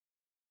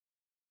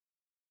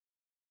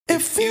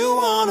If you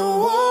want a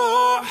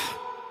war,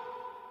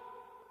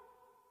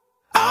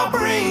 I'll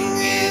bring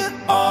it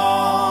on.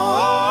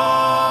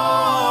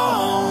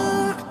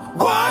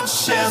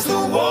 Watch as the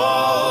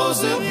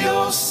walls of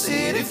your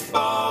city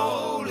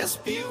fall. It's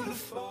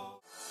beautiful.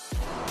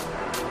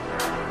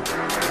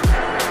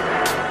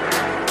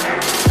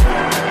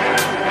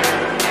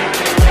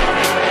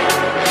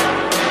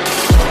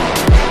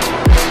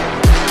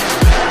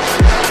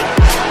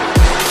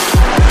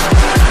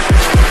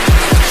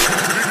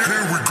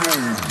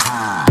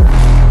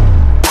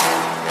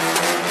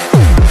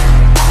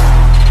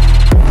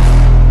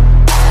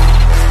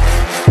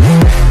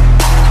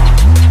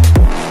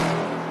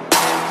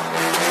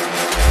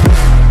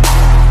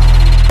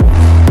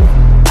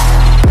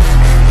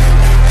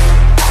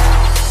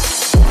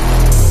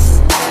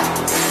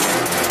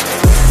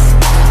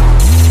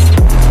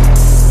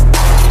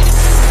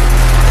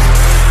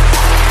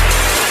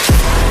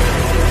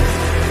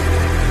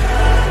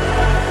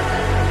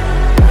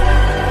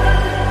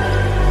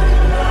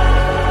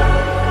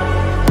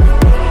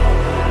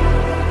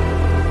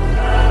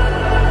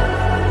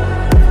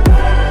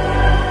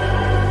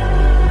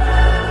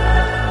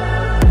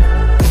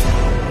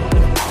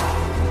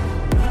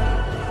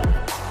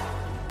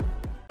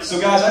 So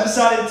guys, I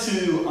decided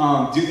to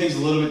do things a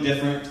little bit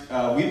different.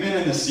 We've been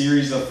in the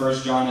series of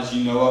 1 John, as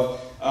you know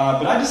of,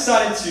 but I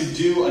decided to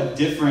do a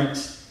different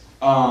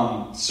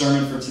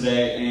sermon for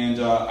today, and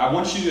I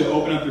want you to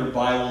open up your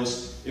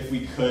Bibles, if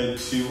we could,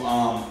 to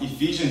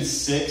Ephesians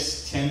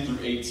 6:10 through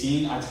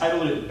 18. I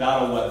titled it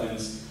Battle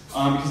Weapons,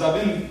 because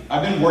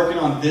I've been working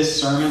on this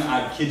sermon,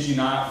 I kid you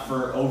not,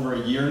 for over a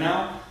year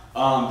now.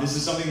 This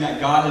is something that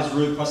God has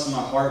really pressed in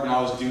my heart when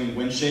I was doing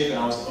Windshape and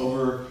I was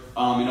over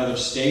in other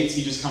states.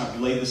 He just kind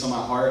of laid this on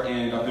my heart,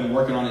 and I've been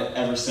working on it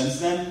ever since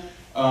then.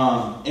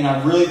 And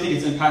I really think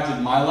it's impacted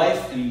my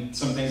life and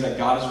some things that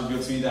God has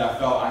revealed to me that I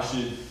felt I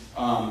should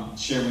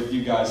share with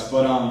you guys.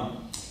 But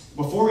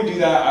before we do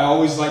that, I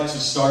always like to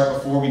start,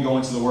 before we go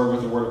into the Word,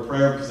 with a word of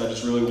prayer, because I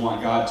just really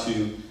want God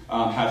to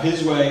have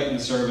His way in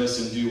the service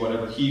and do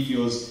whatever He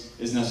feels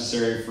is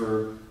necessary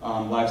for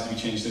lives to be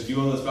changed. So if you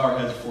will, let's bow our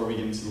heads before we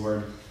get into the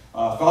Word.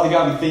 Father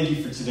God, we thank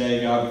you for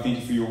today. God, we thank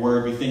you for your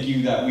word. We thank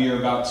you that we are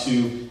about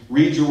to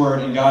read your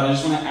word. And God, I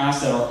just want to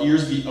ask that our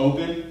ears be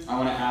open. I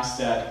want to ask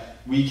that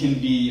we can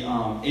be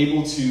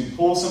able to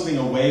pull something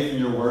away from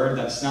your word.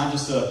 That's not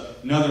just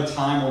another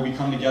time where we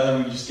come together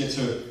and we just get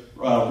to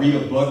read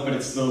a book, but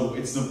it's the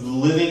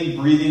living,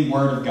 breathing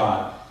word of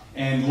God.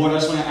 And Lord, I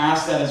just want to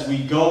ask that as we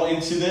go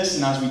into this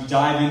and as we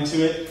dive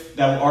into it,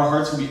 that our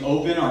hearts will be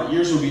open, our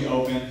ears will be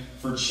open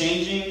for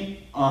changing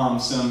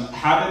some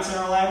habits in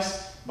our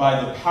lives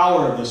by the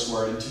power of this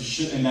word,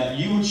 and that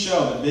you would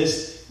show that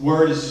this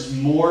word is just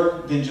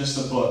more than just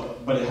a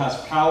book, but it has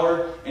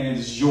power, and it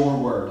is your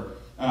word.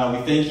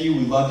 We thank you,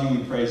 we love you,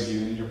 we praise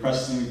you. In your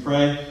precious name we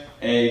pray,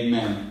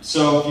 amen.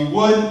 So if you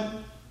would,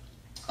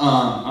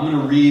 I'm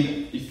going to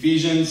read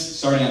Ephesians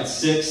starting at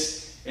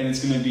 6, and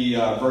it's going to be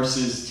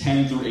verses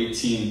 10 through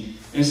 18.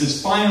 And it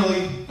says,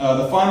 finally,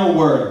 the final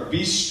word,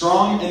 be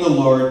strong in the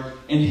Lord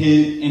and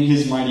in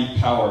his mighty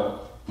power.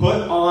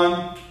 Put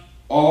on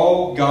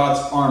all God's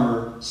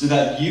armor, so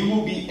that you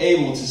will be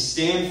able to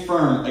stand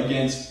firm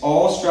against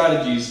all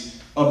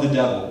strategies of the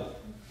devil.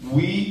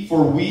 We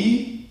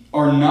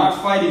are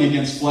not fighting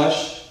against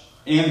flesh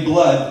and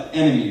blood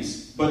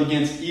enemies, but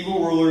against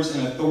evil rulers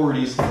and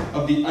authorities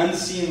of the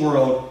unseen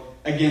world,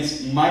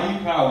 against mighty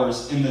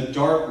powers in the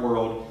dark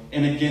world,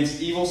 and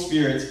against evil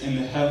spirits in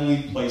the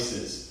heavenly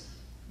places.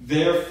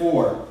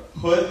 Therefore,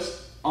 put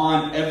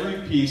on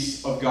every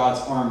piece of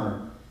God's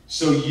armor,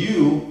 so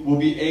you will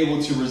be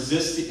able to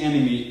resist the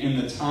enemy in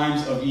the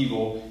times of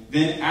evil.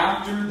 Then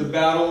after the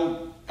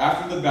battle,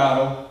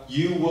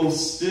 you will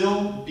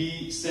still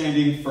be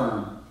standing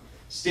firm.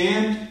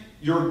 Stand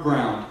your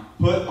ground.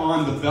 Put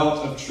on the belt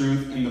of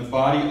truth and the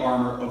body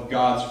armor of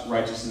God's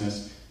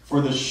righteousness.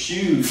 For the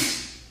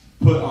shoes,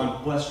 put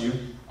on, bless you.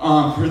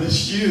 For the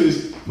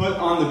shoes, put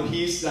on the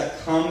peace that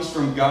comes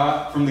from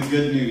God, from the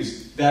good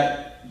news,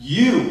 that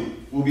you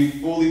will be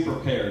fully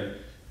prepared.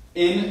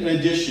 In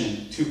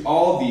addition to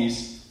all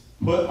these,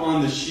 put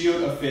on the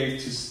shield of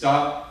faith to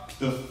stop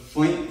the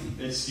flaming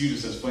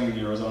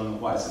arrows. I don't know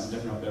why it says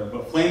different up there,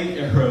 but flaming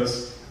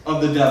arrows of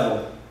the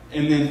devil.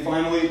 And then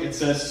finally, it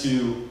says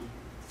to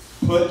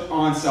put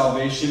on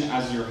salvation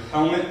as your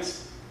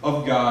helmet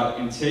of God,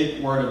 and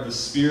take word of the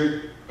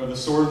Spirit, or the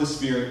sword of the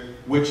Spirit,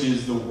 which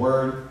is the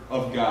word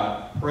of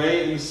God.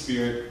 Pray in the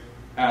Spirit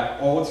at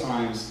all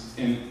times,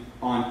 and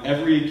on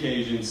every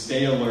occasion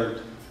stay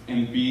alert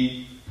and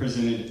be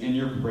presented in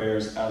your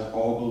prayers as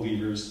all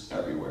believers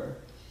everywhere.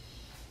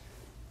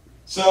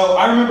 So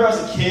I remember as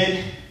a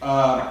kid,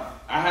 I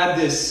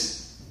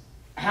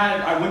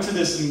went to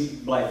this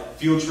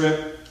field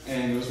trip,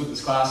 and it was with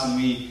this class, and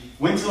we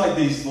went to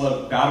these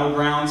little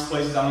battlegrounds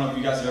places. I don't know if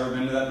you guys have ever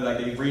been to that,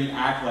 but they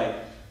reenact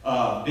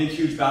big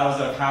huge battles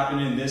that have happened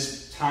in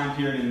this time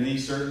period in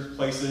these certain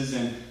places,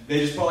 and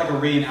they just put a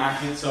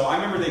reenactment. So I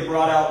remember they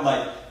brought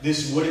out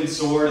this wooden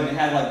sword, and they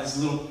had this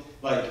little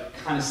like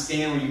kind of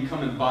stand where you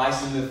come and buy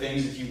some of the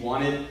things that you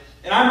wanted.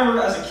 And I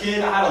remember as a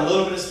kid, I had a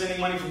little bit of spending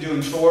money from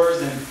doing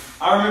chores, and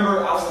I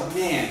remember I was like,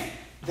 man,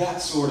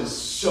 that sword is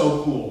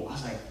so cool. I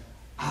was like,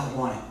 I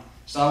want it.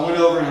 So I went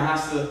over and I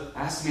asked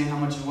the man how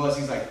much it was.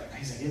 He's like,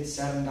 it's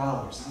 $7. And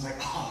I was like,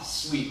 oh,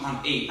 sweet,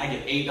 I'm 8. I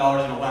get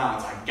 $8 in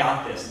allowance. I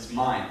got this. It's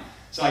mine.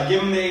 So I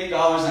give him the $8 and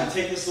I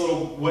take this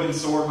little wooden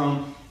sword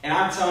home. And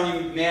I'm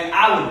telling you, man,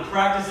 I would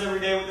practice every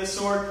day with this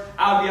sword.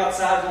 I would be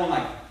outside going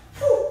like,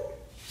 whoo,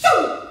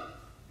 shoo,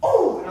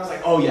 oh. And I was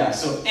like, oh yeah.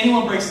 So if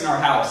anyone breaks in our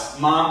house,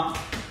 Mom,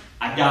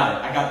 I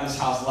got it. I got this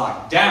house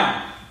locked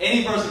down.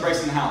 Any person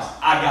breaks in the house,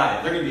 I got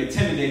it. They're going to be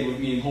intimidated with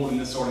me and holding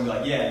this sword and be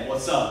like, yeah,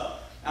 what's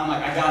up? And I'm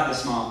like, I got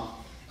this, Mom.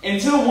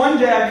 Until one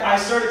day I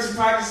started to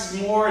practice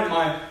more, and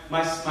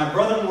my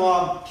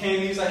brother-in-law came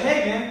and he was like,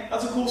 hey man,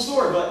 that's a cool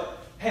sword, but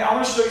hey, I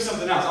want to show you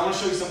something else. I want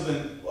to show you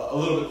something a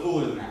little bit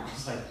cooler than that. I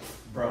was like,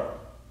 bro,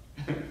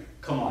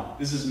 come on,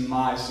 this is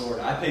my sword.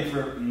 I paid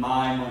for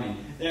my money.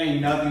 There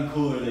ain't nothing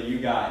cooler that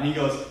you got. And he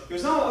goes,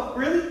 no,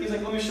 really? He's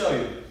like, let me show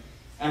you.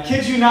 And I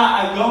kid you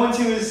not, I go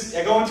into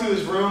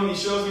his room, he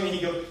shows me,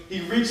 and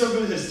he reaches up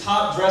into his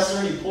top dresser,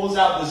 and he pulls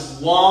out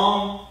this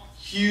long,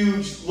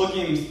 huge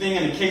looking thing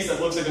in a case that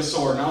looks like a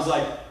sword. And I was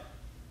like,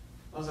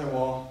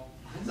 well,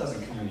 mine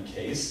doesn't come in a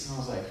case. And I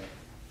was like,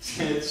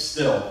 it's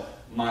still,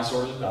 my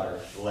sword is better.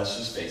 Let's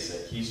just face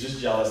it. He's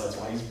just jealous. That's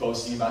why he's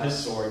boasting about his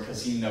sword,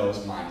 because he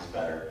knows mine is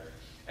better.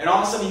 And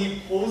all of a sudden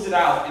he pulls it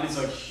out, and it's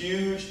a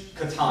huge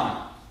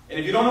katana. And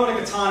if you don't know what a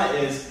katana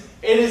is,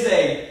 it is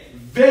a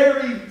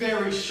very,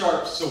 very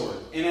sharp sword.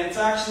 And it's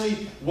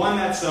actually one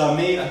that's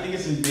made, I think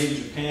it's made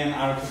in Japan.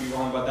 I could be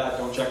wrong about that.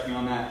 Don't check me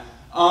on that.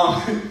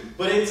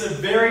 But it's a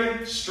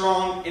very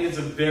strong and it's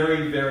a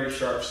very, very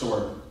sharp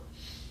sword.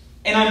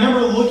 And I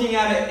remember looking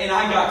at it and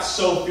I got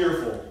so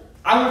fearful.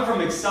 I went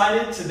from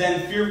excited to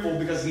then fearful,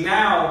 because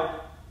now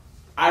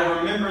I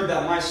remembered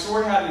that my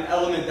sword had an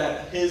element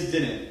that his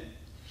didn't.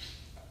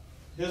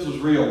 His was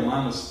real,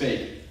 mine was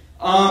fake.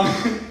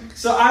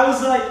 So I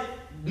was like,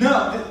 no,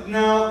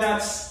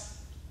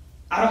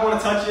 I don't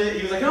want to touch it.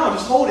 He was like, no,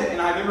 just hold it.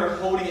 And I remember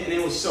holding it and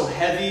it was so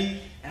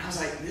heavy. And I was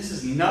like, this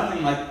is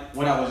nothing like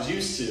what I was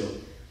used to.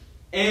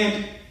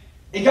 And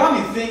it got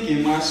me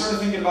thinking, when I started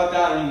thinking about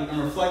that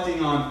and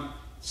reflecting on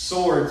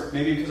swords,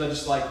 maybe because I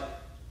just like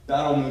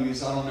battle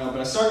movies, I don't know,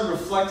 but I started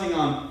reflecting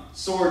on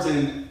swords,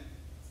 and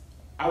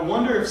I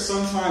wonder if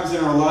sometimes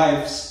in our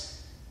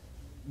lives,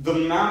 the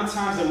amount of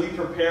times that we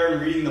prepare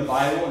in reading the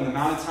Bible and the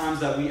amount of times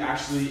that we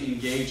actually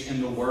engage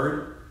in the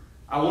Word,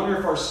 I wonder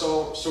if our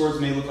swords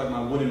may look like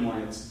my wooden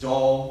one. It's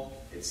dull,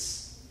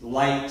 it's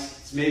light,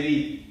 it's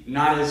maybe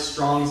not as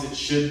strong as it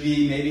should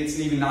be, maybe it's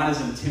even not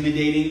as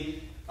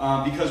intimidating,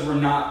 because we're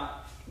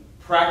not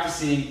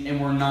practicing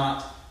and we're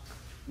not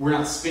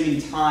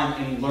spending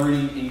time in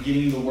learning and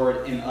getting the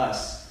Word in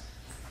us.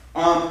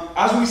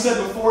 As we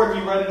said before, if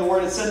you read in the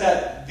Word, it said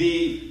that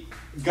the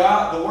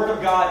Word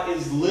of God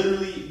is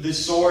literally the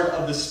sword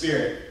of the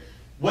Spirit.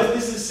 What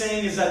this is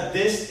saying is that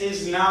this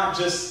is not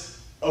just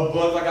a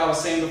book, like I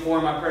was saying before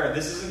in my prayer.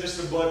 This isn't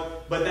just a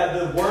book, but that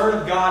the Word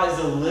of God is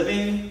a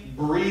living,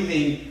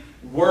 breathing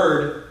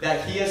Word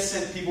that He has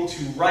sent people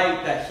to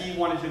write that He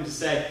wanted Him to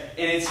say.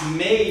 And it's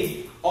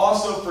made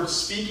also for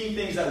speaking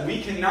things that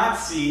we cannot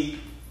see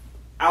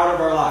out of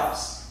our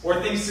lives,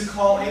 or things to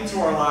call into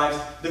our lives,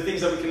 the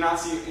things that we cannot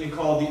see and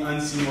call the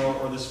unseen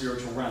or the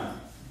spiritual realm.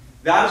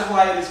 That is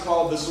why it is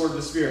called the sword of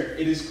the Spirit.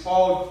 It is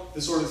called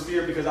the sword of the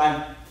Spirit because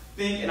I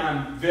think, and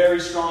I'm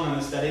very strong on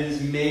this, that it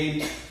is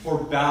made for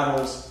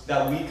battles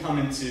that we come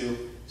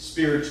into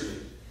spiritually.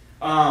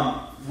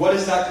 What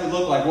does that could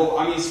look like? Well,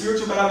 I mean,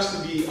 spiritual battles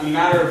could be a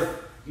matter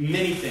of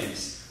many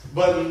things.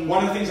 But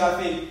one of the things I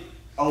think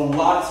a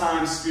lot of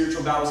times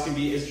spiritual battles can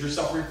be is you're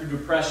suffering through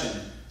depression.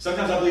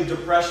 Sometimes I believe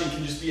depression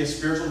can just be a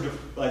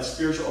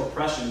spiritual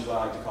oppression is what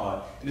I like to call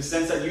it. In the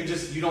sense that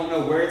you don't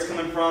know where it's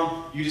coming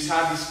from. You just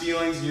have these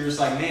feelings and you're just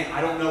like, man,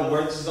 I don't know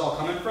where this is all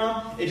coming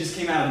from. It just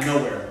came out of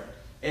nowhere.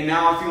 And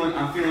now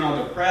I'm feeling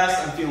all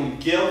depressed. I'm feeling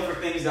guilt for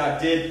things that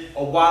I did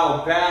a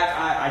while back.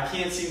 I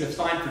can't seem to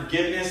find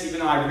forgiveness,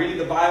 even though I read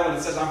the Bible and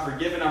it says I'm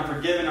forgiven.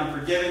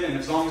 And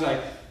as long as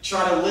I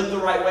try to live the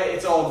right way,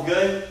 it's all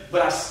good.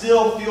 But I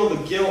still feel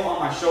the guilt on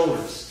my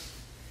shoulders.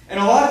 And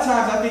a lot of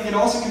times I think it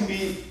also can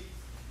be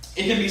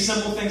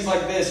simple things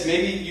like this.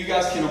 Maybe you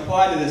guys can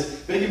apply to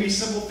this. But it can be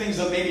simple things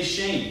of maybe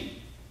shame.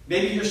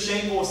 Maybe you're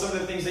shameful of some of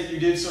the things that you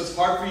did, so it's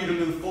hard for you to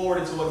move forward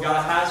into what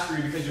God has for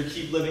you because you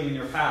keep living in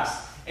your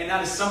past. And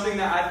that is something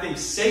that I think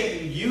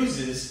Satan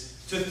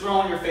uses to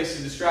throw in your face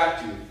to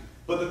distract you.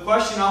 But the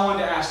question I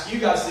wanted to ask you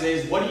guys today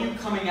is, what are you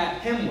coming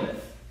at him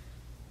with?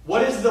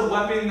 What is the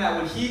weapon that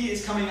when he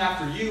is coming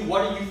after you,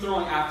 what are you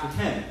throwing after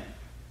him?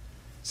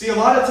 See, a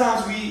lot of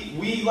times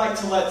we like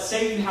to let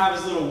Satan have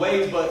his little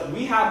ways, but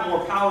we have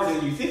more power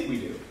than you think we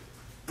do.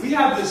 We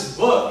have this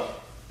book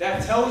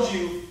that tells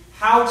you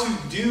how to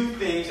do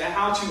things and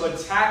how to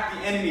attack the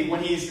enemy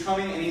when he's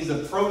coming and he's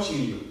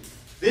approaching you.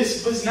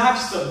 This was not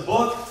just a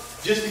book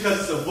just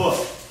because it's a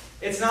book.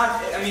 It's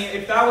not, I mean,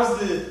 if that was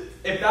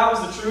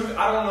the truth,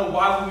 I don't know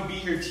why we would be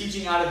here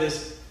teaching out of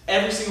this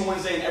every single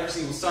Wednesday and every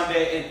single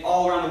Sunday, and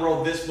all around the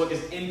world, this book is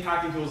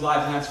impacting people's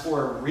lives, and that's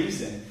for a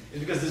reason. It's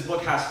because this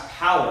book has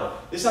power.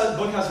 This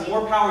book has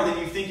more power than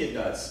you think it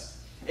does.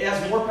 It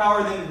has more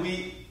power than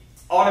we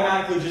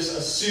automatically just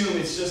assume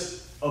it's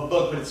just a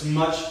book, but it's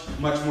much,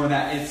 much more than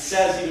that. And it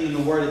says even in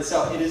the word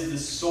itself, it is the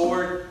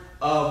sword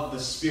of the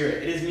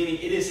Spirit. It is meaning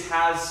it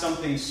has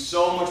something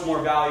so much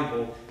more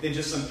valuable than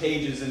just some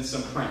pages and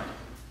some print.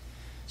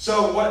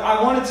 So what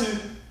I wanted to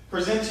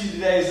present to you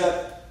today is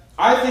that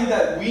I think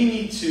that we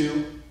need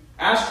to,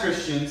 as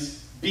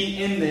Christians,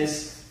 be in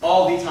this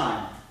all the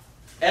time.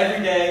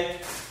 Every day,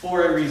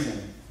 for a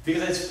reason.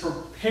 Because it's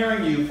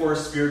preparing you for a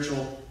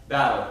spiritual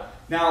battle.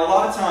 Now, a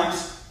lot of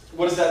times,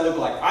 what does that look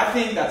like? I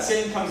think that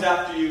Satan comes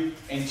after you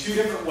in two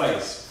different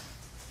ways.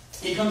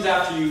 He comes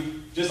after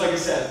you, just like I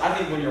said, I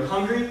think when you're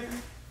hungry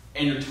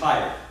and you're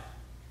tired.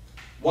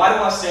 Why do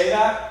I say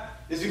that?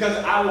 It's because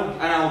I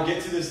will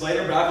get to this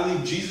later, but I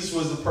believe Jesus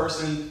was the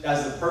person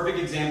as the perfect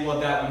example of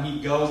that when he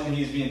goes and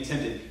he's being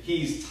tempted.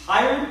 He's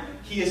tired,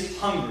 he is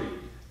hungry,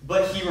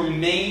 but he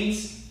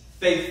remains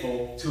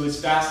faithful to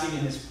his fasting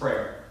and his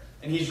prayer.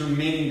 And he's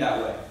remaining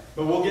that way.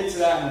 But we'll get to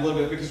that in a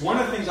little bit, because one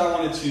of the things I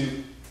wanted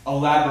to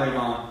elaborate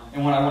on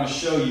and what I want to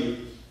show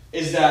you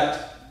is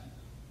that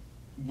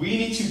we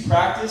need to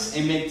practice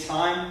and make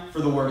time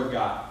for the Word of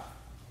God.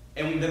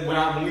 And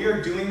when we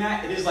are doing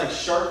that, it is like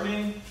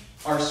sharpening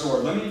our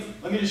sword.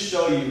 Let me just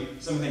show you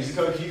some things.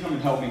 Dakota, can you come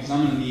and help me? Because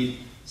I'm going to need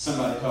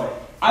somebody to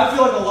help. I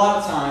feel like a lot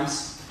of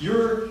times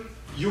your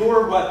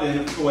weapon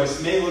of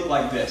choice may look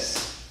like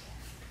this.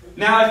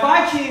 Now,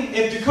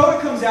 if Dakota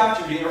comes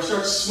after me or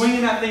starts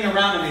swinging that thing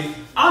around at me,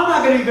 I'm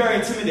not going to be very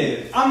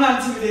intimidated. I'm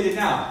not intimidated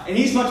now. And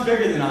he's much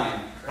bigger than I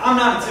am. I'm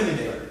not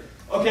intimidated.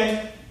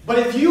 Okay? But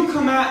if you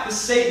come at the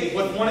Satan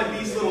with one of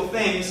these little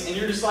things and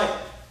you're just like,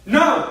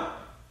 no,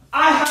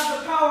 I have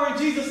the power in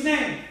Jesus'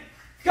 name.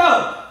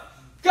 Go.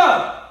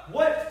 Go.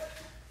 What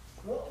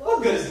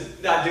good is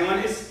that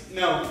doing?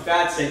 No,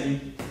 bad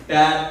Satan.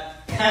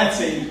 Bad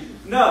Satan.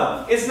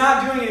 No, it's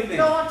not doing anything.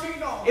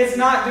 It's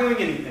not doing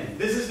anything.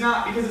 This is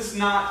not, because it's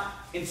not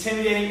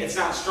intimidating, it's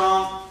not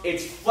strong,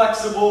 it's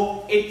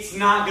flexible, it's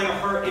not going to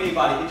hurt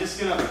anybody.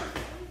 It's not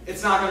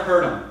going to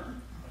hurt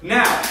them.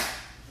 Now,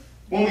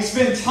 when we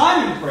spend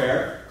time in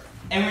prayer,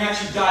 and we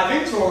actually dive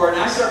into our word,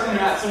 and I start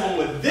coming at someone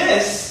with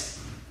this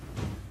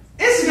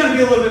is going to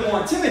be a little bit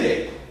more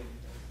intimidating.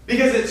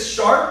 Because it's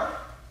sharp,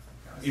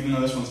 even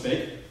though this one's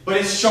fake, but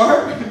it's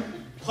sharp.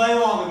 Play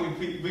along with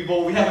me,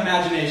 people. We have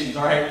imaginations,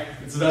 all right?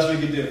 It's the best we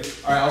can do.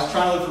 All right, I was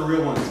trying to look for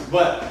real ones.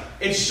 But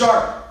it's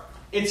sharp.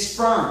 It's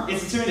firm.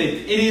 It's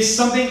intimidating. It is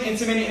something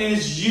intimidating, and it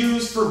is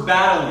used for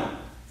battling.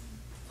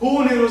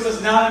 Pool noodles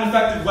is not an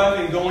effective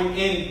weapon going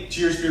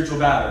into your spiritual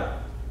battle.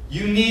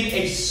 You need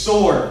a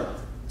sword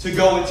to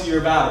go into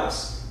your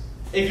battles.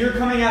 If you're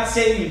coming at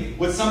Satan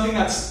with something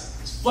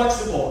that's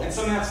flexible and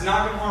something that's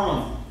not going to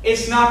harm him,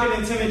 it's not going to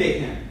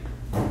intimidate him.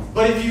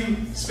 But if you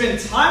spend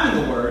time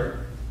in the Word,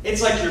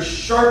 it's like you're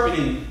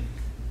sharpening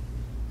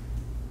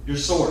your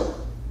sword.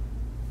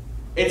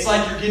 It's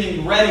like you're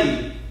getting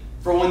ready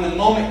for when the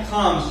moment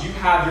comes, you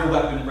have your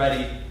weapon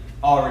ready,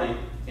 already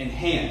in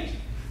hand.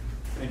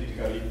 Thank you,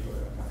 Dakota. You can put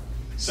it up.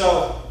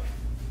 So,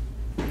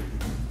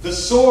 the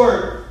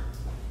sword,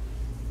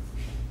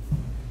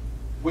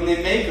 when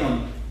they make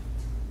them,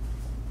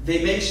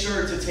 they make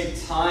sure to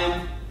take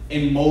time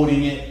in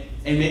molding it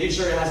and making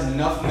sure it has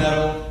enough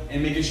metal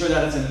and making sure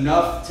that it's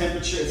enough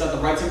temperature, it's at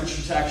the right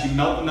temperature to actually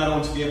melt the metal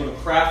and to be able to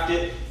craft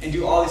it and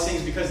do all these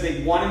things, because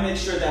they want to make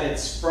sure that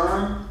it's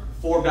firm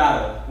for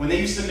battle. When they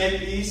used to make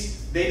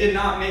these, they did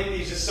not make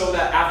these just so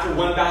that after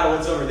one battle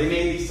it's over. They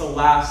made these to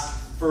last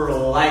for a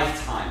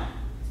lifetime.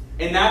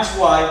 And that's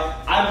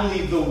why I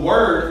believe the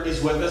Word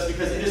is with us,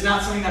 because it is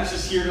not something that's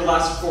just here to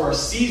last us for a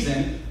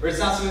season, or it's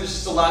not something that's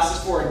just to last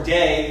us for a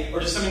day, or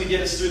just something to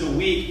get us through the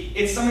week.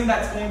 It's something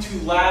that's going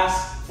to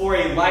last for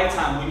a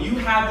lifetime. When you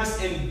have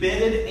this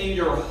embedded in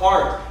your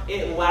heart,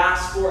 it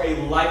lasts for a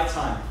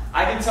lifetime.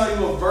 I can tell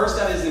you a verse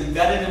that is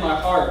embedded in my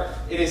heart.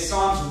 It is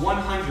Psalms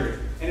 100.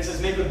 And it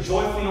says, "Make a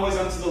joyful noise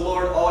unto the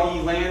Lord, all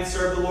ye lands.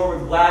 Serve the Lord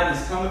with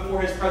gladness. Come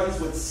before his presence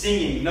with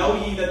singing. Know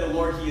ye that the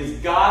Lord, he is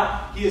God.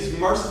 He is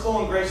merciful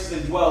and gracious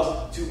and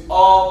dwells to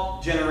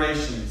all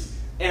generations."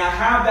 And I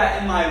have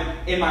that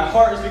in my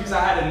heart is because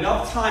I had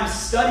enough time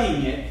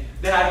studying it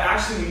that I've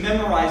actually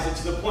memorized it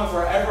to the point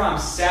where wherever I'm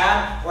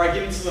sad or I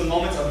get into the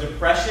moments of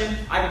depression,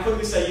 I can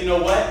quickly say, you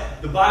know what?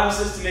 The Bible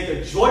says to make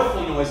a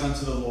joyful noise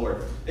unto the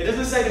Lord. It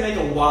doesn't say to make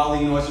a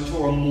wailing noise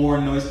or a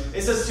mourn noise.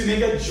 It says to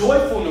make a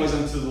joyful noise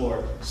unto the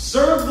Lord.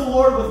 Serve the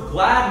Lord with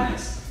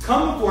gladness.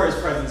 Come before his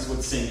presence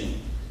with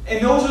singing. And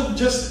those are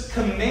just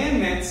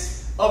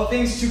commandments of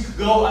things to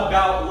go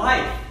about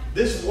life.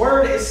 This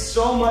word is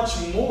so much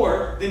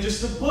more than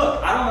just a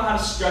book. I don't know how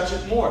to stretch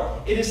it more.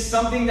 It is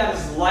something that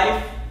is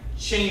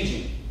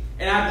life-changing.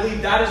 And I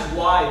believe that is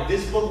why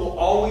this book will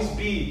always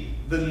be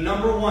the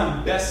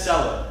 #1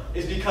 bestseller,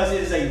 is because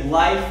it is a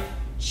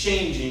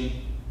life-changing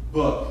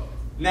book.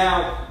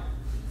 Now,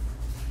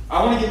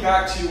 I want to get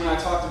back to when I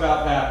talked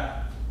about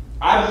that.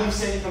 I believe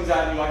Satan comes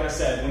at you, like I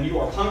said, when you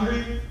are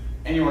hungry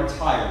and you are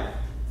tired.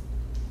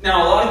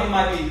 Now, a lot of you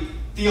might be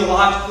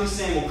theologically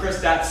saying, well,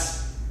 Kris,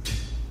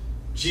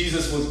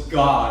 Jesus was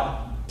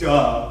God,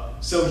 duh.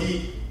 So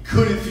he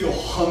couldn't feel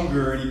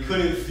hunger and he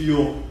couldn't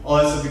feel all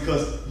that stuff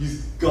because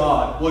he's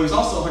God. Well, he was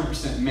also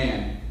 100%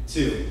 man,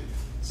 too.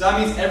 So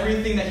that means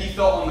everything that he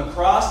felt on the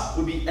cross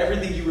would be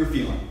everything you were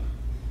feeling.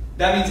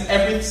 That means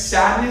every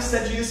sadness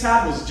that Jesus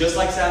had was just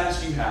like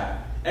sadness you had.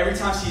 Every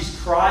time he's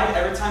cried,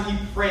 every time he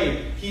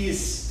prayed, he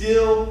is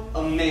still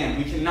a man.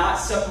 We cannot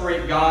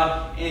separate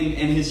God and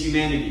his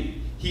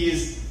humanity.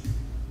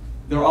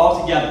 They're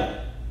all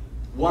together,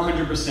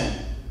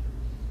 100%.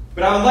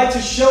 But I would like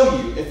to show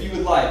you, if you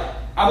would like,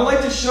 I would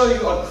like to show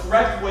you a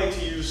correct way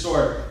to use a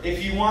sword.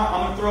 If you want,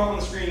 I'm going to throw up on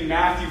the screen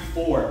Matthew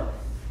 4.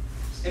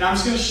 And I'm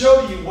just going to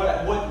show you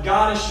what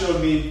God has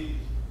showed me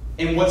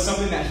and what's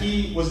something that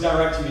he was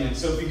directing me in.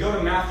 So if you go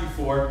to Matthew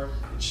 4,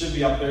 it should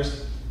be up there.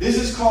 This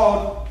is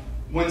called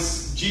when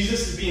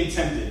Jesus is being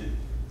tempted.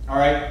 All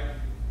right?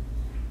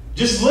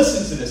 Just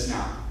listen to this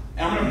now.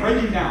 And I'm going to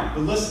break it down,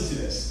 but listen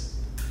to this.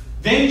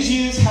 Then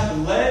Jesus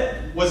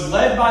was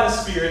led by the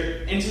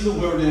Spirit into the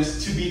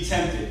wilderness to be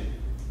tempted.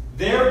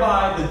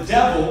 Thereby the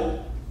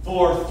devil,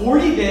 for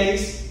 40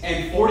 days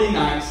and 40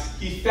 nights,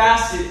 he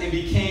fasted and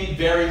became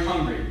very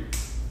hungry.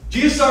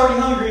 Jesus is already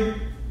hungry.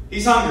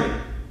 He's hungry.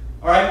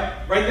 All right?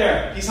 Right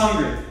there. He's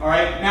hungry. All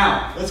right?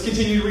 Now, let's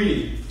continue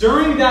reading.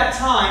 During that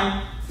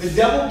time, the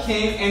devil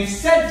came and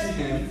said to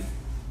him,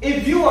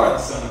 "If you are the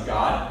Son of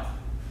God,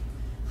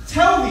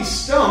 tell these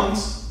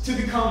stones to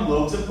become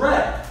loaves of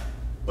bread."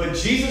 But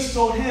Jesus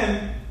told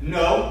him,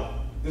 "No,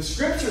 the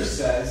scripture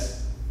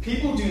says,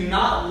 people do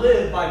not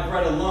live by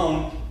bread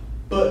alone,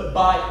 but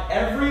by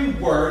every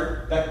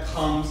word that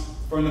comes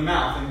from the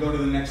mouth." And go to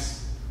the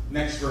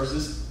next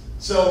verses.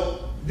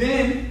 So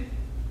then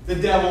the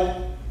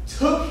devil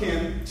took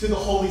him to the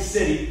holy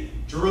city,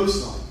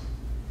 Jerusalem,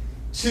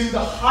 to the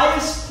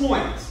highest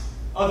point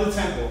of the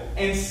temple,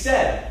 and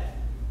said,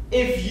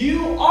 "If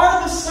you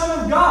are the Son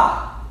of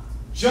God,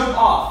 jump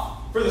off.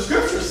 For the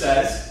scripture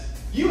says,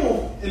 you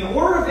will, an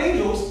order of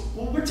angels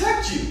will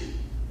protect you.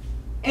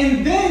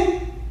 And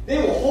then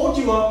they will hold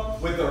you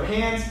up with their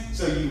hands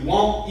so they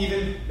won't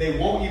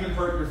even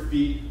hurt your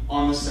feet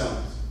on the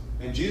stones."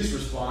 And Jesus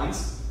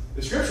responds,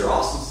 "The scripture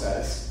also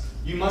says,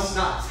 you must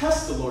not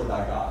test the Lord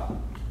thy God."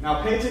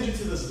 Now pay attention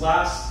to this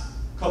last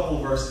couple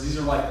of verses. These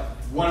are like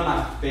one of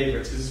my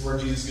favorites. This is where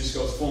Jesus just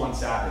goes full on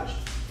savage.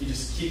 He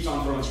just keeps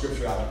on throwing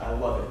scripture out. I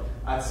love it.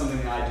 That's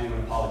something that I do in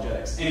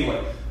apologetics. Anyway,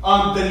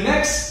 the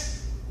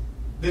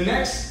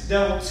next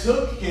devil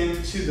took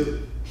him to the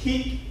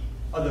peak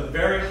of the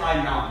very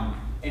high mountain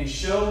and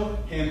showed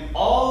him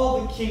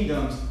all the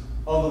kingdoms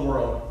of the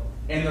world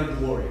and their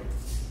glory.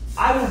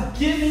 "I will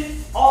give it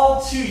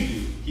all to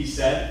you," he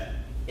said,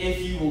 "if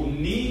you will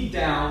kneel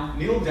down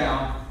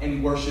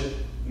and worship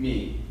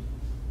me."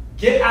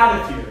 "Get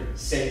out of here,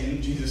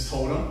 Satan," Jesus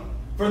told him.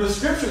 "For the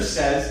scripture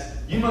says,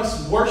 you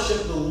must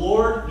worship the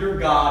Lord your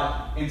God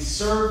and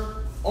serve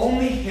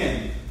only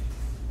him."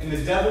 And the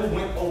devil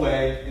went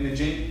away, and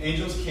the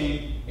angels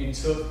came and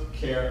took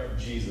care of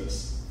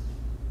Jesus.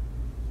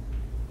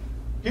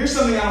 Here's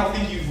something I don't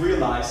think you've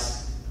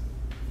realized.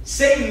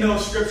 Satan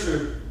knows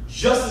scripture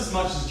just as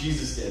much as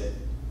Jesus did.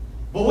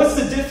 But what's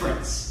the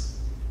difference?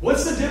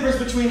 What's the difference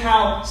between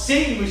how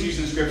Satan was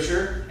using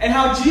scripture and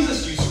how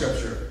Jesus used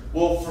scripture?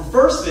 Well, for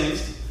first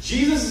things,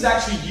 Jesus is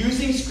actually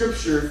using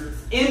scripture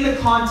in the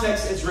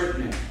context it's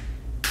written in.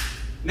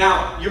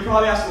 Now, you're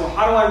probably asking, well,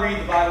 how do I read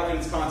the Bible in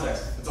its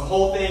context? It's a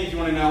whole thing. If you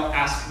want to know,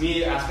 ask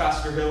me, ask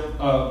Pastor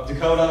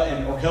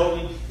Dakota or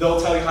Hilton.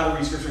 They'll tell you how to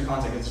read scripture in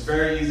context. It's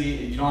very easy.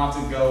 You don't have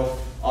to go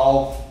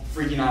all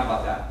freaking out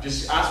about that.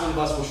 Just ask one of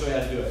us. We'll show you how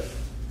to do it.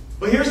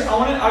 But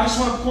I just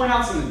want to point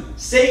out something.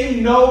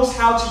 Satan knows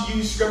how to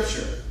use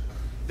scripture.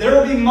 There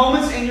will be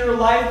moments in your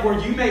life where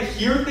you may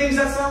hear things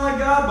that sound like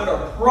God, but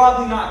are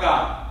probably not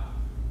God.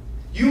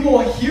 You will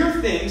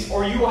hear things,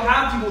 or you will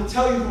have people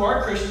tell you who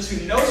are Christians,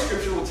 who know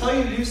scripture, will tell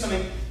you to do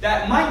something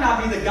that might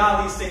not be the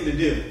godliest thing to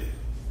do.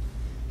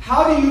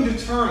 How do you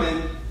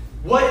determine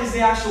what is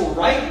the actual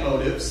right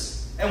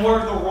motives and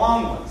what are the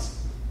wrong ones?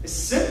 It's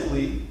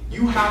simply,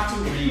 you have to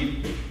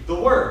read the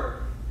Word.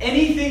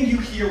 Anything you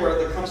hear,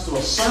 whether it comes to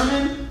a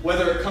sermon,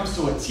 whether it comes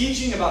to a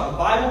teaching about the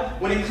Bible,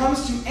 when it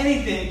comes to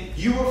anything,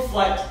 you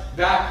reflect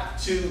back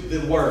to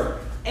the Word.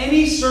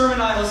 Any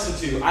sermon I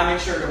listen to, I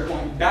make sure to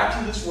point back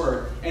to this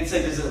Word and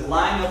say, does it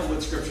line up with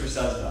what Scripture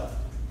says though?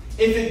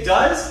 If it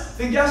does,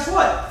 then guess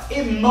what?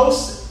 It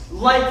most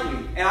likely,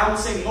 and I would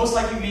say most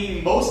likely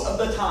meaning most of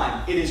the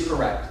time, it is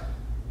correct.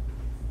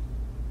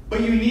 But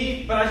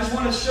I just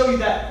want to show you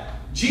that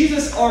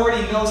Jesus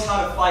already knows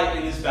how to fight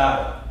in this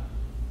battle.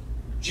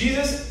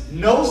 Jesus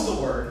knows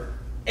the Word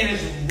and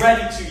is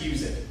ready to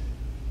use it.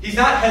 He's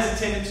not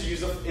hesitating to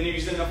use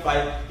it in a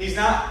fight. He's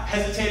not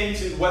hesitating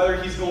to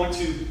whether he's going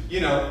to,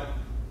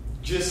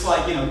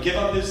 give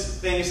up his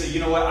thing and say, you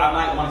know what, I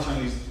might want to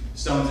turn these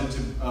stones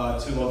into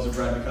 2 loaves of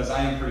bread because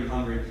I am pretty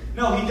hungry.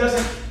 No, he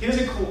doesn't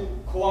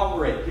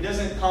cooperate. He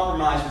doesn't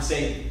compromise with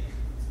Satan.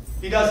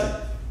 He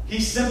doesn't. He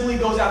simply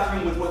goes after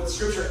him with what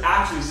Scripture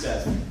actually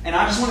says. And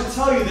I just want to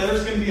tell you that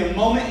there's going to be a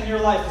moment in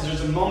your life, because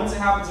there's a moment that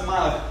happens in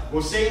my life,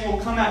 where Satan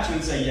will come at you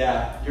and say,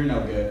 yeah, you're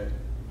no good.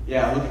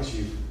 Yeah, look at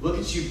you. Look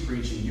at you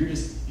preaching.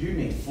 You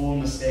made full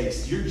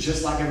mistakes. You're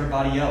just like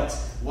everybody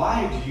else.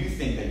 Why do you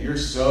think that you're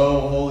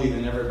so holy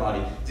than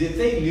everybody? If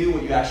they knew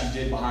what you actually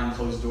did behind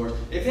closed doors,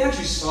 if they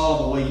actually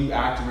saw the way you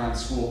act around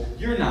school,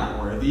 you're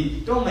not worthy.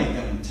 Don't make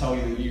them tell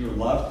you that you're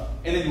loved.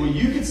 And then what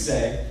you could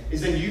say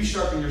is then you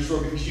sharpen your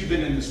sword because you've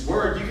been in this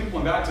word. You can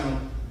point back to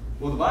them.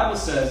 Well, the Bible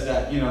says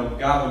that,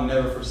 God will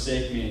never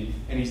forsake me,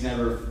 and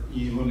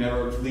He will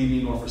never leave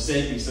me nor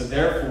forsake me. So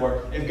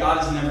therefore, if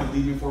God is never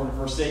leave me nor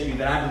forsake me,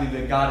 then I believe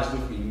that God is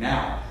with me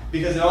now.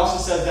 Because it also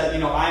says that,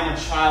 I am a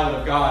child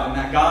of God, and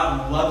that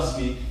God loves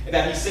me, and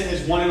that He sent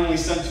His one and only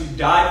Son to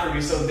die for me.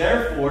 So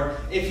therefore,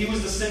 if He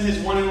was to send His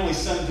one and only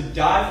Son to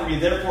die for me,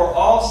 therefore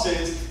all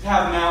sins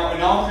have now,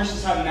 and all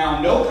Christians have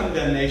now no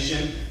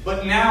condemnation,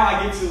 but now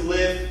I get to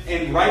live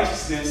in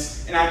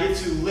righteousness, and I get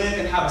to live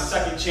and have a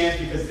second chance,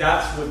 because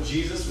that's what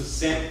Jesus was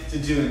sent to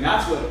do, and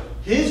that's what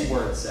His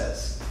Word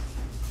says.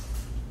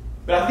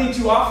 But I think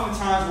too often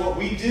times what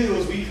we do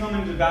is we come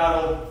into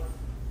battle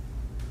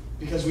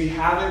because we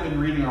haven't been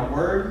reading our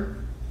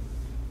Word,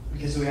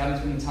 because we haven't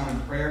spent time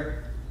in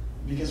prayer,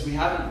 because we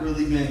haven't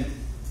really been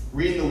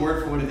reading the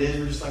Word for what it is.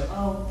 We're just like,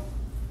 oh,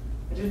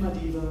 I did my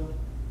Devo.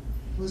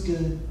 It was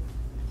good.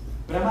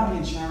 But I'm not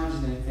being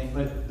challenged in anything,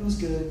 but it was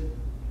good.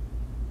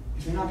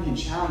 If you're not being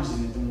challenged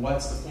in it, then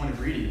what's the point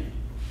of reading it?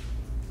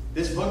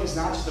 This book is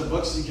not just a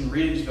book so you can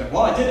read it and just be like,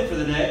 well, I did it for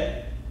the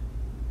day.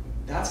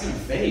 That's going to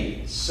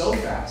fade so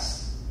fast.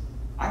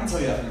 I can tell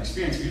you that from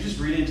experience. If you're just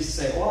reading it just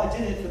to say, well, I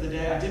did it for the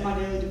day. I did my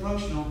daily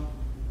devotional.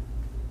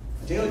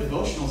 A daily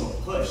devotional is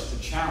a push. It's a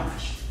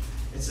challenge.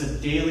 It's a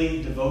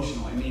daily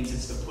devotional. It means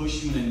it's to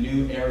push you in a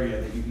new area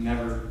that you've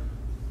never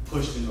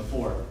pushed in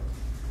before.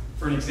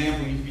 For an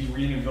example, you could be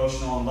reading a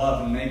devotional on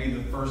love, and maybe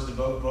the first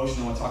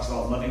devotional talks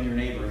about loving your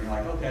neighbor. And you're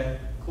like, okay,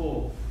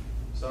 cool.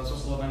 So I'm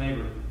supposed to love my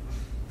neighbor.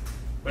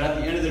 But at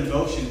the end of the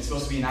devotion, it's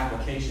supposed to be an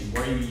application.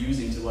 What are you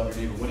using to love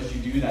your neighbor? What did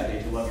you do that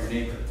day to love your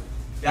neighbor?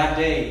 That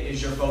day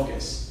is your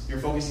focus. You're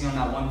focusing on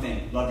that one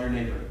thing, love your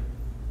neighbor.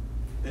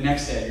 The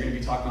next day, you're going to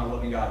be talking about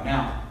loving God.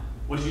 Now,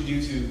 what did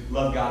you do to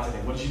love God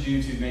today? What did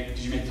you do did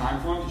you make time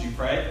for Him? Did you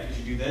pray? Did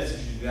you do this?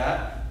 Did you do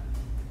that?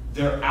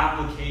 They're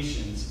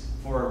applications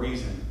for a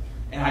reason.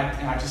 And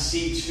I just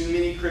see too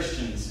many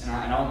Christians, and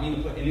I don't mean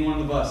to put anyone on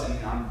the bus,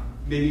 and I'm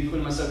maybe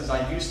putting myself,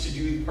 because I used to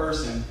be the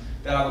person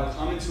that I would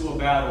come into a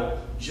battle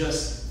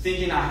just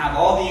thinking I have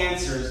all the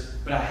answers,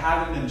 but I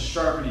haven't been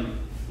sharpening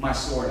my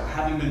sword. I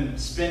haven't been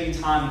spending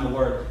time in the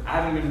Word.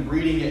 I haven't been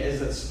reading it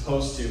as it's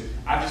supposed to.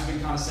 I've just been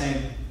kind of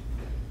saying,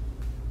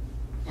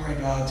 all right,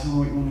 God, tell me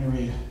what you want me to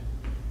read.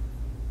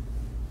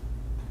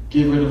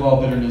 Get rid of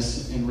all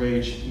bitterness and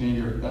rage and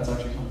anger. That's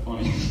actually kind of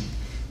funny.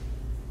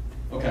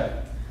 Okay.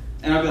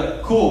 And I'd be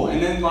like, cool.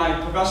 And then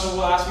my professor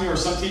will ask me, or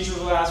some teacher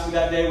will ask me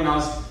that day when I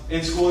was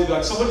in school, he'd be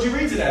like, so what did you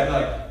read today? I'd be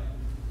like,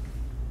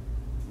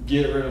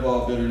 get rid of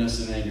all bitterness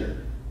and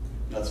anger.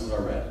 That's what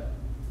I read.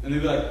 And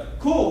they'd be like,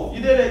 cool,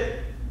 you did it.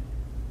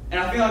 And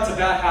I feel that's a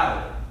bad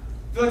habit.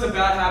 I feel it's a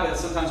bad habit that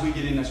sometimes we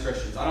get in as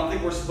Christians. I don't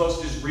think we're supposed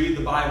to just read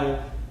the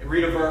Bible and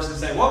read a verse and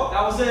say, well,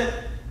 that was it.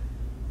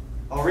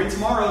 I'll read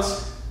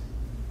tomorrow's.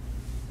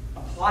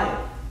 Apply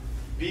it.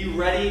 Be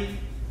ready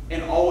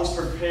and always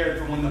prepared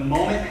for when the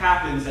moment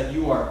happens that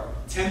you are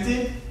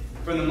tempted,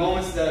 from the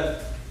moments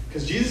that,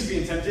 because Jesus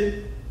being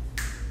tempted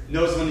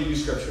knows when to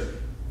use Scripture.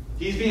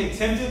 He's being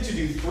tempted to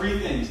do three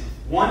things.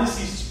 One is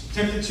he's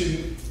tempted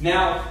to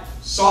now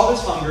solve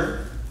his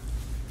hunger.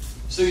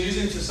 So he's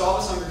using it to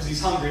solve his hunger because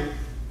he's hungry.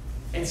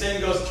 And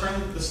Satan goes,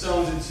 turn the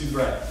stones into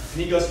bread.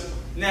 And he goes,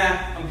 nah,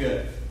 I'm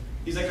good.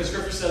 He's like, the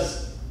Scripture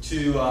says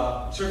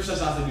Scripture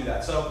says not to do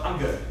that. So I'm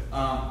good.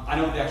 I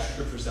know what the actual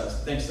Scripture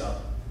says. Thanks, though.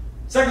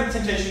 Second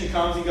temptation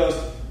comes, he goes,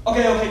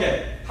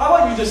 okay. How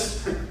about you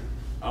just,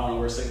 I don't know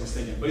where Satan was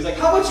thinking, but he's like,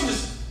 how about you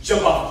just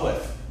jump off a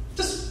cliff?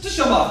 Just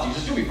jump off,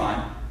 Jesus. You'll be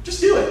fine.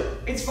 Just do it.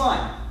 It's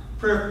fine.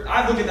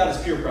 I look at that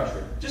as peer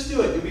pressure. Just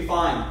do it. You'll be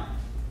fine.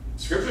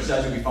 Scripture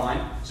says you'll be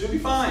fine, so you'll be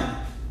fine.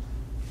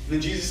 And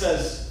then Jesus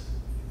says,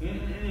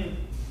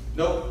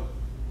 nope,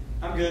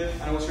 I'm good.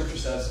 I know what Scripture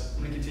says.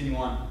 I'm going to continue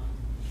on.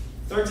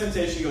 Third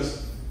temptation, he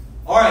goes,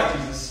 all right,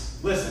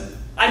 Jesus, listen.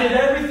 I did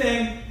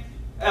everything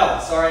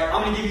else, all right?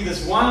 I'm going to give you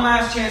this one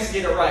last chance to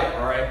get it right,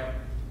 all right?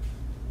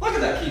 Look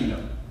at that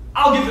kingdom.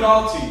 I'll give it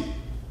all to you.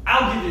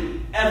 I'll give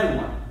you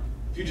everyone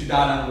if you just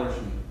bow down and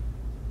worship me.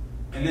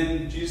 And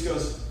then Jesus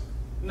goes,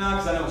 no,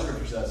 because I know what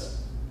Scripture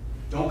says.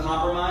 Don't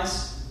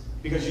compromise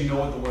because you know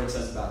what the Word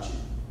says about you.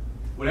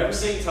 Whatever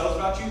Satan tells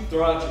about you,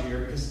 throw it out your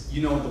ear because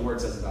you know what the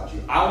Word says about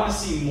you. I want to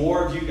see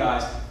more of you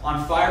guys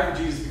on fire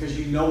for Jesus because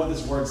you know what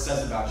this Word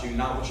says about you,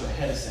 not what your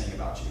head is saying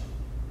about you.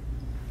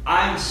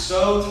 I'm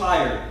so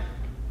tired.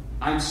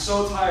 I'm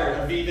so tired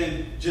of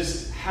even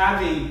just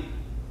having,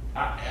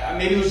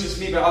 maybe it was just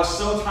me, but I was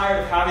so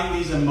tired of having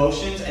these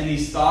emotions and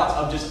these thoughts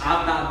of just,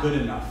 I'm not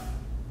good enough.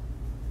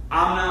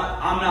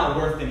 I'm not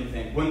worth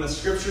anything. When the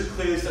Scripture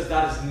clearly says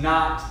that is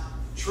not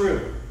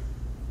true.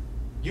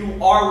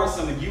 You are worth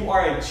something. You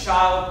are a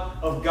child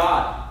of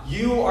God.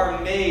 You are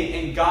made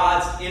in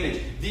God's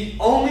image. The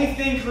only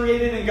thing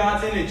created in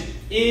God's image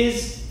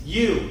is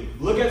you.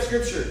 Look at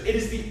Scripture. It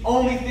is the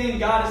only thing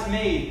God has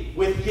made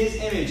with His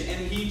image,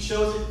 and He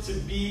chose it to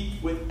be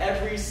with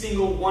every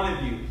single one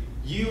of you.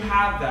 You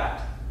have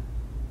that.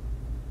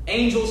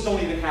 Angels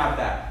don't even have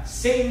that.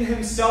 Satan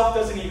himself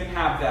doesn't even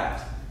have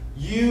that.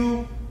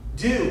 You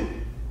do.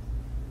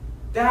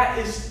 That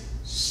is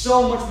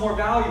so much more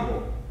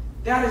valuable.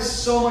 That is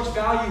so much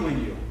value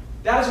in you.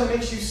 That is what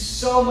makes you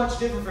so much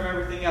different from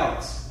everything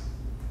else.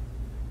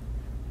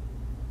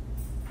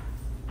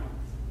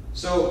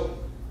 So,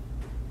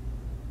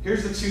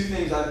 here's the two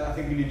things I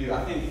think we need to do.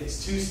 I think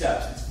it's 2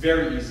 steps. It's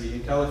very easy.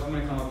 And Kelly, if you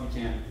want to come up, you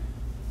can.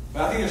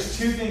 But I think there's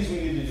 2 things we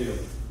need to do.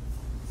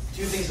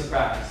 2 things to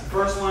practice. The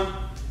first one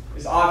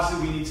is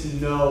obviously we need to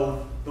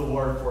know the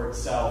Word for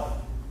itself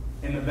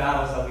in the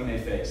battles that we may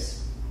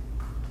face.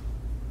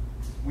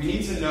 We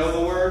need to know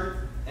the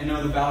Word and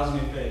know the battles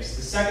we may face.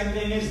 The second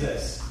thing is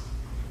this.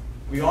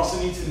 We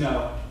also need to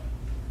know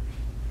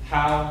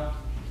how,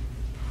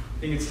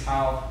 we need to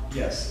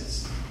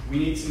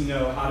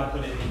know how to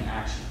put it in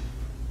action.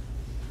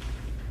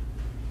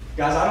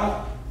 Guys,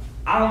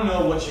 I don't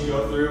know what you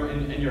go through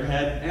in your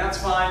head, and that's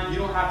fine. You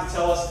don't have to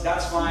tell us.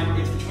 That's fine.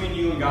 It's between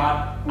you and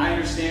God. I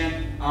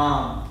understand.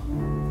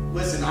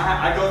 Listen,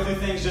 I go through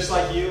things just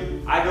like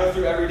you. I go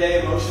through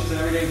everyday emotions and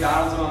everyday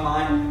battles in my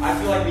mind. I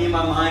feel like me and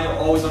my mind are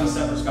always on a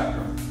separate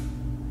spectrum.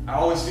 I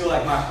always feel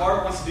like my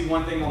heart wants to do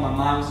one thing while my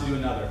mind wants to do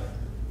another.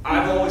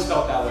 I've always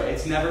felt that way.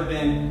 It's never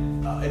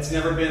been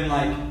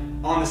like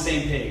on the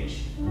same page.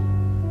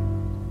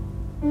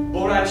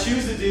 But what I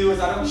choose to do is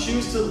I don't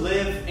choose to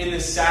live in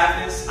this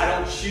sadness. I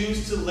don't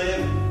choose to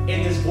live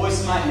in this voice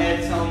in my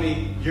head telling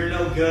me, you're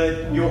no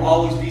good, you'll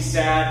always be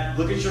sad,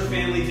 look at your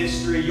family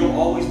history, you'll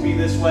always be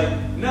this way.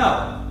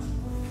 No.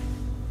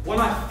 One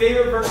of my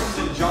favorite verses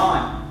in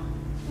John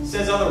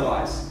says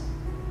otherwise.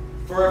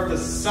 For if the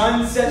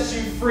Son sets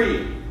you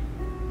free,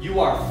 you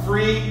are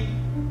free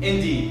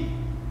indeed.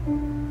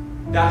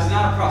 That is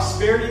not a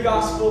prosperity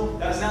gospel.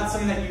 That is not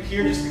something that you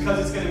hear just because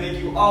it's going to make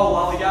you,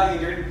 lollygag and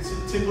you're going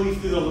to tickle you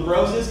through the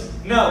roses.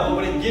 No, but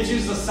what it gives you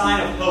is a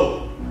sign of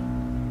hope.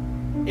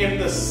 If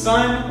the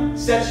Son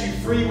sets you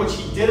free, which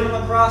He did on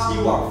the cross,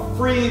 you are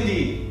free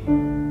indeed.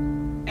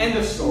 End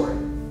of story.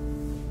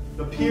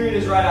 The period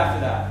is right after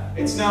that.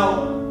 It's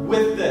no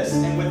with this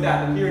and with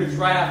that. The period is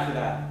right after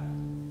that.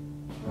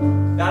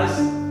 That has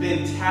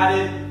been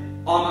tatted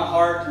on my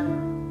heart.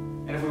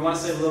 And if we want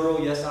to say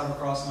literal, yes, I have a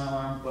cross on my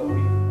arm, but we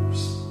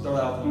just throw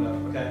that out the window,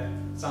 okay?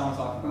 That's not what I'm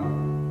talking about.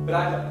 But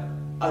I've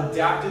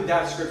adapted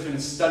that scripture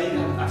and studied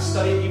it. I've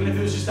studied, even if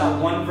it was just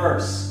that one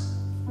verse.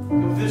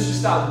 If it was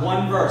just that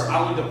one verse, I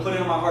wanted to put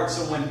it on my heart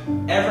so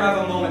whenever I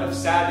have a moment of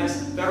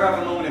sadness, if ever I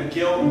have a moment of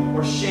guilt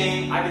or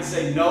shame, I can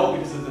say no,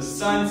 because if the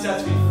Son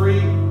sets me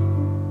free,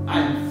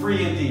 I am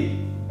free indeed.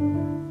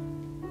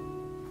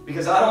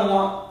 Because I don't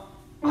want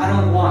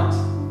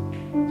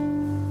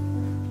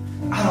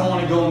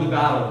to go into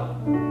battle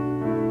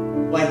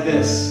like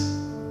this.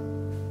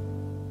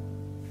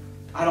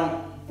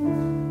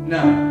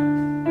 No.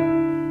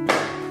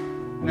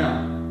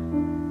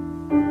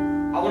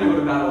 I want to go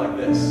to battle like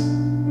this.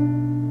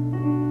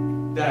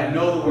 That I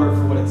know the Word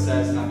for what it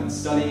says, and I've been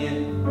studying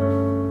it,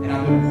 and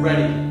I've been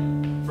ready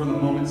for the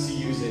moments to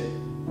use it,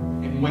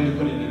 and when to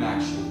put it in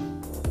action.